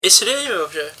Est-ce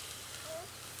que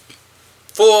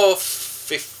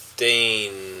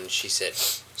 4:15, she said.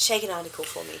 Shake an article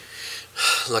for me.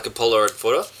 Like a Polaroid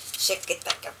photo? Shake it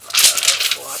like a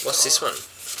Polaroid. What's this one?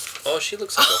 Oh, she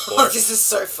looks like a Oh, whore. this is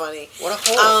so funny. What a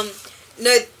whore.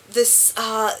 No, there's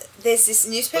this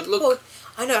newspaper called...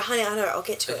 I know, honey, I'll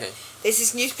get to it. There's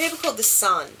this newspaper called The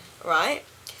Sun, right?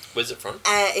 Where's it from?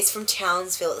 It's from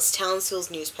Townsville. It's Townsville's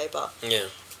newspaper. Yeah.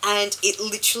 And it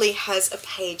literally has a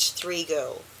page 3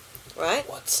 girl, right?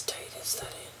 What state is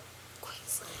that in?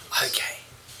 Queensland. Okay.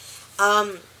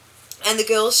 And the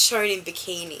girl's shown in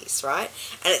bikinis, right?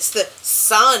 And it's the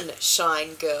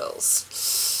Sunshine Girls.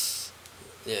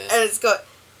 Yeah. And it's got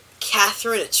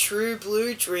Catherine, a true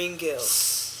blue dream girl.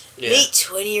 Yeah. Meet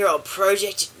 20-year-old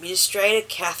project administrator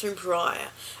Catherine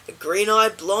Pryor, a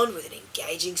green-eyed blonde with an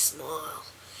engaging smile.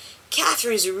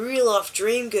 Catherine is a real-life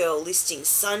dream girl listing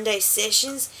Sunday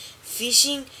sessions,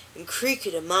 fishing, and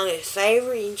cricket among her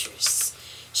favourite interests.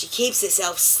 She keeps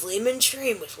herself slim and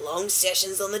trim with long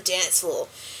sessions on the dance floor,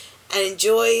 and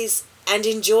enjoys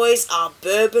our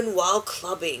bourbon while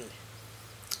clubbing.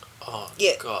 Oh,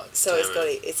 yeah. God. So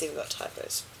it's even got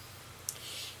typos.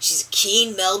 She's a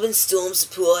keen Melbourne Storm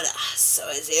supporter, so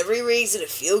has every reason to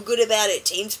feel good about her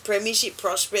team's premiership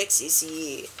prospects this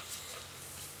year.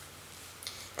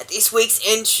 As this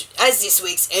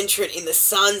week's entrant in the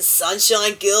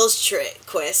Sunshine Girls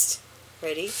quest.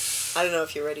 Ready? I don't know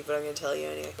if you're ready, but I'm going to tell you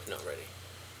anyway. Not ready.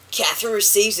 Catherine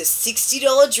receives a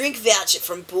 $60 drink voucher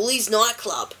from Bully's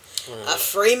nightclub, a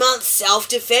 3-month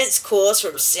self-defense course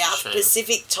from South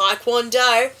Pacific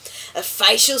Taekwondo, a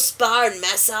facial spa and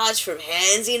massage from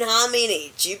Hands in Harmony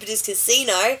at Jupiter's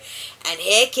Casino, and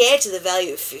hair care to the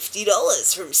value of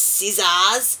 $50 from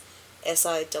Scissors,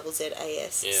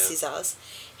 Sizzas, Scissors,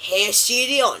 hair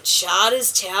studio on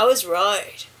Charters Towers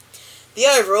Road. The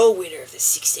overall winner of the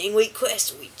 16-week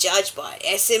quest will be judged by an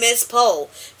SMS poll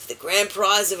for the grand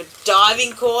prize of a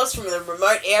diving course from the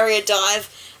remote area dive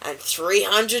and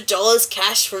 $300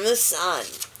 cash from the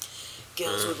Sun.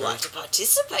 Girls would like to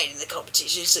participate in the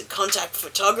competition, so contact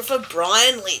photographer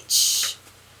Brian Lynch.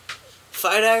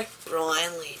 Photo,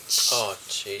 Brian Lynch. Oh,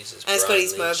 Jesus, and it's got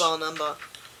his mobile number.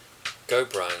 Go,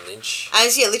 Brian Lynch. And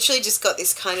it's literally just got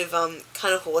this kind of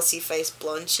horsey-faced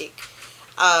blonde chick,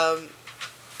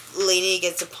 leaning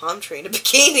against a palm tree in a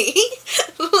bikini.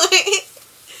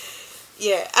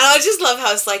 Yeah, and I just love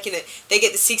how it's like, they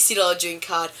get the $60 drink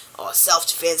card,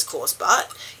 self-defense course,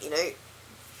 but,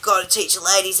 got to teach the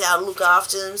ladies how to look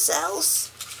after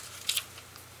themselves.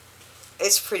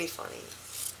 It's pretty funny.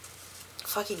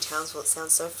 Fucking Townsville, it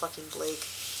sounds so fucking bleak.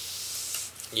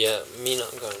 Yeah, me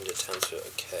not going to Townsville,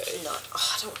 okay. No,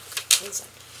 I don't want to go to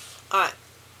Queensland. Alright.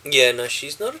 Yeah, no,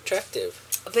 she's not attractive.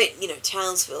 But,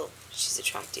 Townsville, she's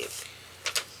attractive.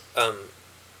 Yeah, right.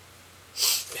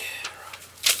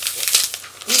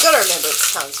 You gotta remember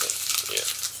it's Townsville. Yeah.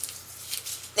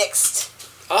 Next.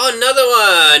 Oh, another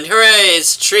one! Hooray,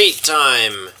 it's treat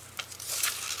time!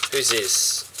 Who's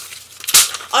this?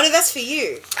 Oh, no, that's for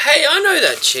you. Hey, I know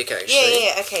that chick, actually.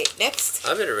 Yeah, okay, next.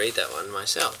 I better read that one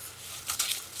myself.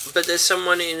 But there's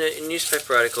someone in a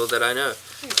newspaper article that I know.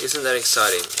 Isn't that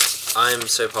exciting? I'm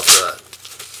so popular.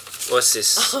 What's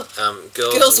this?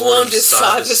 Girls warned as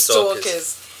cyber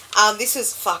stalkers. This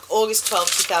was, August 12,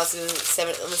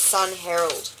 2007 on the Sun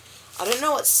Herald. I don't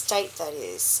know what state that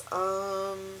is.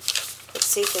 Let's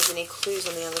see if there's any clues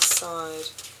on the other side.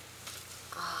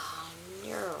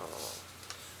 No.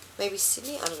 Maybe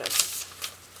Sydney? I don't know.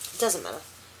 It doesn't matter.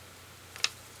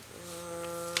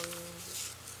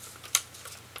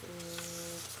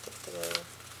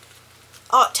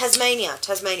 Tasmania.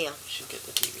 We should get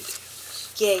the DVD of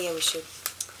this. Yeah, we should.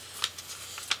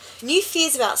 New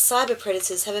fears about cyber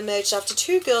predators have emerged after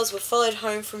 2 girls were followed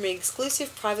home from an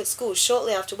exclusive private school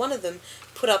shortly after one of them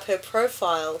put up her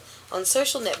profile on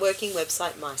social networking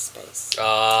website MySpace.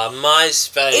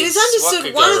 MySpace. It is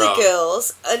understood one of the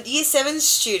girls, a Year 7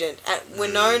 student at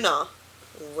Winona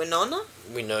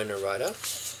Ryder?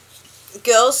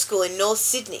 Girls' School in North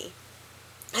Sydney,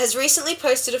 has recently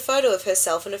posted a photo of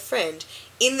herself and a friend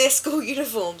in their school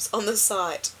uniforms on the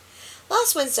site.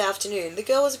 Last Wednesday afternoon, the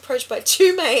girl was approached by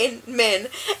 2 men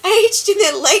aged in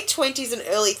their late 20s and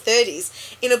early 30s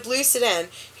in a blue sedan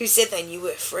who said they knew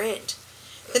her friend.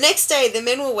 The next day, the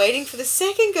men were waiting for the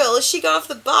second girl as she got off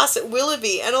the bus at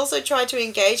Willoughby and also tried to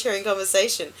engage her in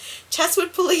conversation.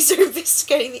 Chatswood police are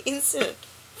investigating the incident.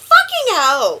 Fucking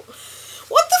hell!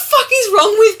 What the fuck is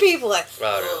wrong with people? Like, look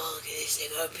at this, they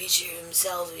got a picture of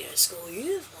themselves in a school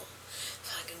uniform.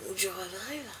 Fucking, we'll drive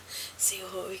over. See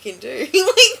what we can do.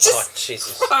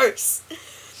 Jesus. Gross.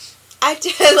 No,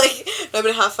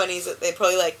 but how funny is it? They're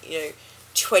probably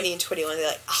 20 and 21, they're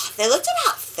like, oh, they looked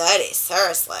about 30,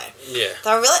 seriously. Yeah.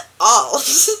 They were really old.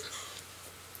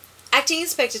 Acting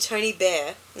Inspector Tony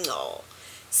Bear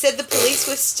said the police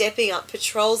were stepping up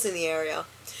patrols in the area.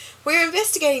 We are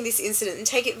investigating this incident and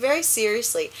take it very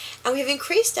seriously, and we have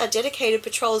increased our dedicated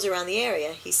patrols around the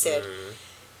area, he said.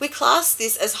 We class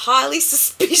this as highly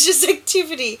suspicious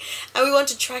activity, and we want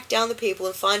to track down the people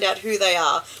and find out who they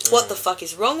are, what the fuck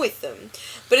is wrong with them.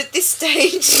 But at this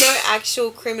stage, no actual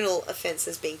criminal offence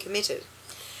has been committed.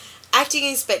 Acting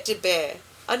Inspector Bear,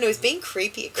 I don't know, he's being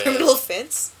creepy, a criminal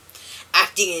offence?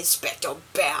 Acting Inspector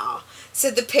Bear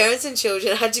said the parents and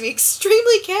children had to be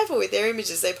extremely careful with their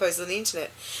images they post on the internet.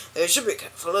 They should be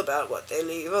careful about what they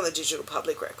leave on the digital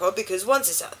public record, because once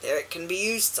it's out there, it can be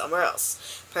used somewhere else.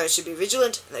 Parents should be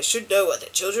vigilant, and they should know what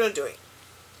their children are doing.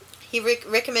 He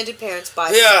recommended parents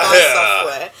buy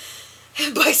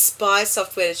spy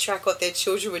software to track what their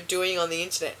children were doing on the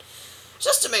internet,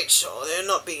 just to make sure they're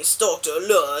not being stalked or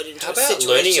lured into situations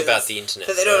learning about the internet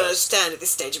that they don't understand at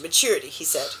this stage of maturity, he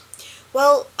said.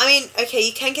 Well, I mean, okay,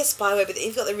 you can get spyware, but then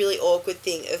you've got the really awkward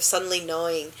thing of suddenly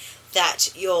knowing that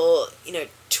your,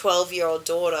 12-year-old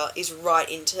daughter is right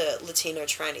into Latino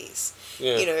trannies.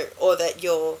 Yeah. Or that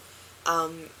your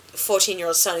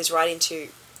 14-year-old son is right into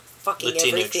fucking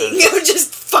Latino everything.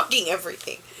 Just fucking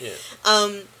everything. Yeah.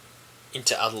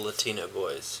 Into other Latino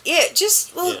boys. Yeah,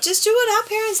 just do what our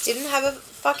parents did and have a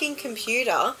fucking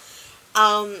computer.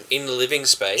 In the living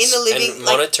space, and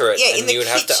monitor it, and you would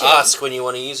have to ask when you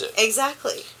want to use it.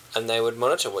 Exactly. And they would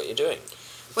monitor what you're doing.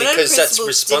 Because that's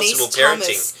responsible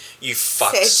parenting. You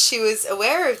fucks. Said she was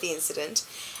aware of the incident,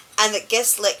 and that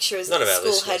guest lecturers at the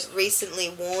school had recently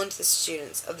warned the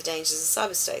students of the dangers of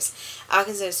cyberspace. Our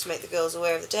concern is to make the girls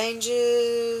aware of the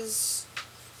dangers.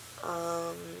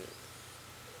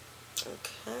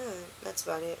 Okay, that's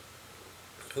about it.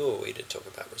 Who are we to talk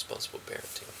about responsible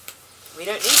parenting? We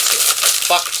don't need to.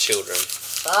 Fuck children.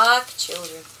 Fuck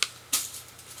children.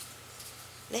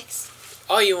 Next.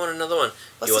 Oh, you want another one?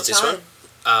 What's you want the this time?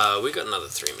 one? We got another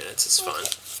 3 minutes. It's fine.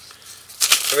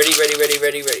 Ready.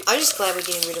 I'm just glad we're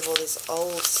getting rid of all this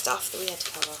old stuff that we had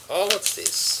to cover. Oh, what's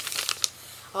this?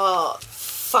 Oh,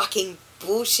 fucking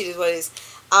bullshit is what it is.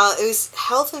 It was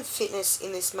health and fitness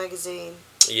in this magazine.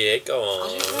 Yeah, go on.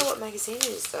 I don't know what magazine it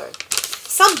is though.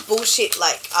 Some bullshit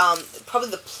like probably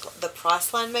the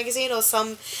Priceline magazine or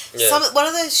some one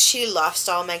of those shitty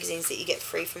lifestyle magazines that you get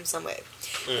free from somewhere.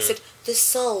 It said the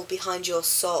soul behind your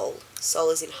soul.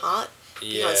 Soul is in heart.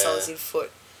 Behind soul is in foot.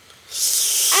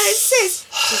 And it says,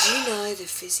 did you know the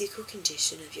physical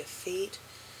condition of your feet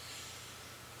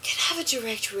can have a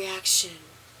direct reaction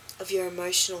of your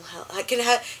emotional health?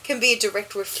 Can be a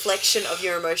direct reflection of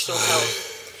your emotional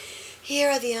health.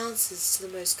 Here are the answers to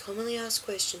the most commonly asked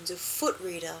questions of foot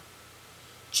reader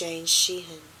Jane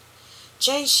Sheehan.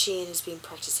 Jane Sheehan has been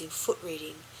practicing foot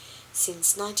reading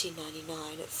since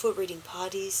 1999 at foot reading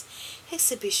parties,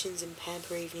 exhibitions and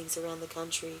pamper evenings around the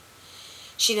country.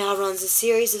 She now runs a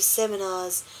series of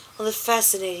seminars on the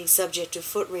fascinating subject of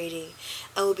foot reading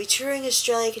and will be touring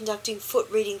Australia conducting foot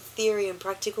reading theory and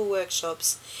practical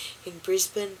workshops in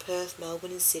Brisbane, Perth,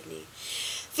 Melbourne and Sydney.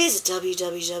 Visit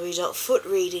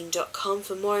www.footreading.com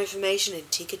for more information and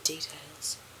ticket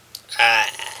details.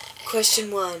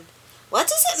 Question 1. What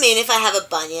does it mean if I have a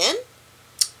bunion?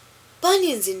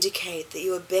 Bunions indicate that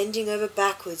you are bending over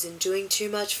backwards and doing too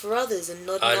much for others and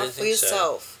not enough for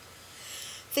yourself.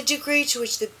 The degree to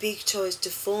which the big toe is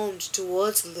deformed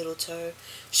towards the little toe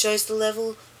shows the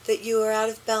level that you are out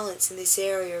of balance in this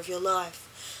area of your life.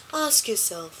 Ask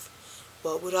yourself,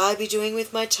 what would I be doing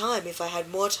with my time if I had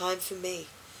more time for me?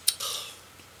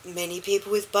 Many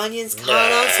people with bunions can't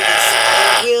answer this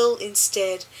and will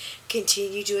instead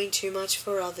continue doing too much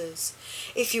for others.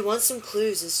 If you want some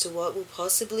clues as to what will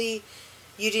possibly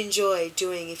you'd enjoy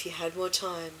doing if you had more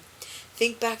time,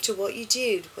 think back to what you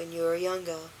did when you were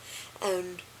younger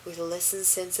and with a lessened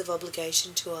sense of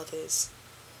obligation to others.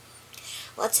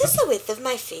 What does the width of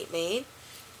my feet mean?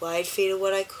 Wide feet are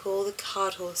what I call the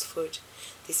cart horse foot.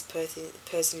 This person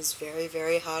is very,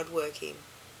 very hard working.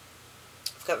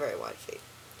 I've got very wide feet.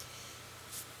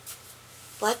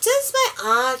 What does my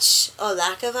arch or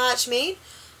lack of arch mean?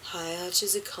 High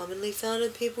arches are commonly found in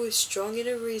people with strong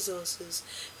inner resources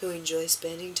who enjoy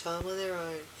spending time on their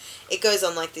own. It goes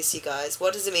on like this, you guys.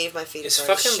 What does it mean if my feet have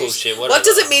grown fucking bullshit. What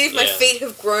does it mean if my feet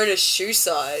have grown a shoe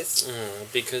size?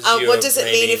 Because what does it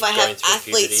mean if I have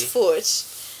athlete's foot?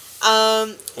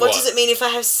 What does it mean if I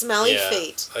have smelly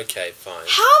feet? Okay, fine.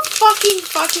 How fucking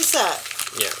fuck is that?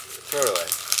 Yeah, throw it away.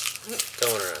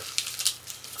 Don't want to know.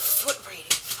 Foot reading.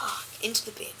 Fuck. Into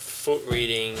the bin. Foot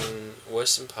reading,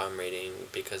 worse than palm reading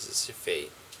because it's your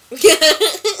feet. And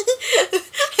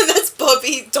that's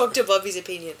Dr. Bobby's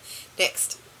opinion.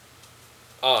 Next.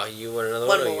 Oh, you want another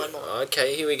one? One more.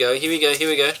 Okay, here we go. Are you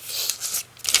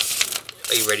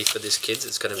ready for this, kids?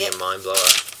 It's going to be a mind blower.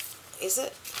 Is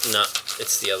it? No,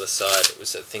 it's the other side. It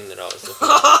was that thing that I was looking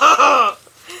at.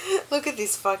 Look at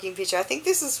this fucking picture. I think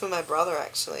this is for my brother,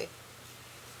 actually.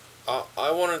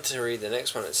 I wanted to read the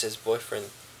next one. It says, boyfriend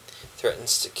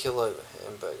threatens to kill over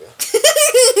hamburger.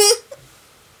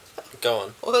 Go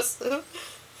on. Awesome.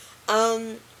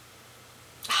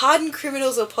 Hardened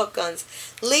criminals or pop guns.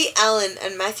 Lee Allen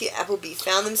and Matthew Appleby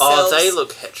found themselves... Oh, they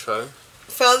look hetero.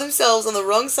 Found themselves on the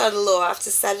wrong side of the law after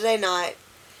Saturday night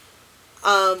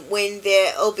when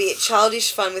their, albeit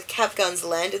childish fun with cap guns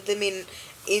landed them in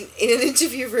an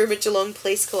interview room at Geelong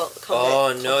Police Complex.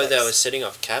 Oh, no, they were setting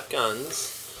off cap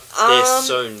guns. They're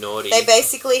so naughty. They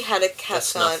basically had a cap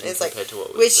gun. It's like,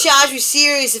 we're charged with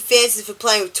serious offences for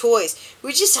playing with toys.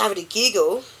 We're just having a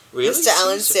giggle. Really? Mr.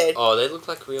 Allen said. Oh, they look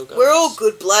like real guns. We're all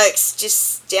good blokes,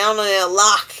 just down on our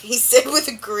luck, he said with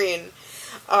a grin.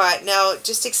 Alright, now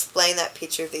just explain that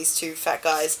picture of these two fat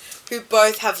guys who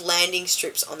both have landing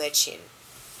strips on their chin.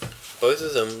 Both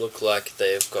of them look like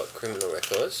they've got criminal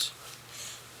records.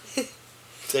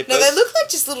 They look like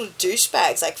just little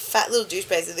douchebags, like fat little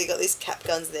douchebags, and they got these cap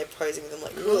guns and they're posing with them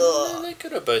like, no, they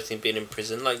could have both been in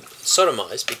prison, like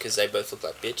sodomized because they both look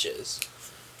like bitches.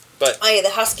 But oh yeah, the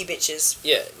husky bitches.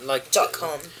 Yeah, like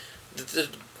 .com.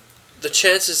 The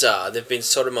chances are they've been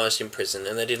sodomized in prison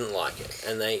and they didn't like it,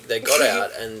 and they got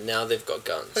out and now they've got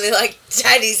guns. And they're like,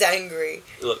 Daddy's angry.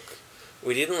 Look,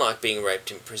 we didn't like being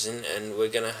raped in prison, and we're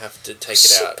gonna have to take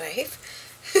it out. Babe.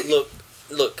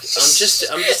 Look, I'm just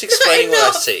explaining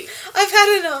what I see. I've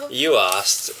had enough. You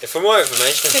asked. For more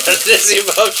information about the Desci and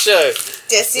Bob Show.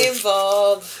 Desci and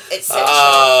Bob, etc.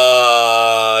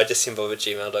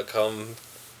 DesciandBob@gmail.com.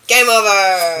 Game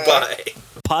over. Bye.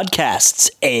 Podcasts,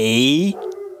 eh?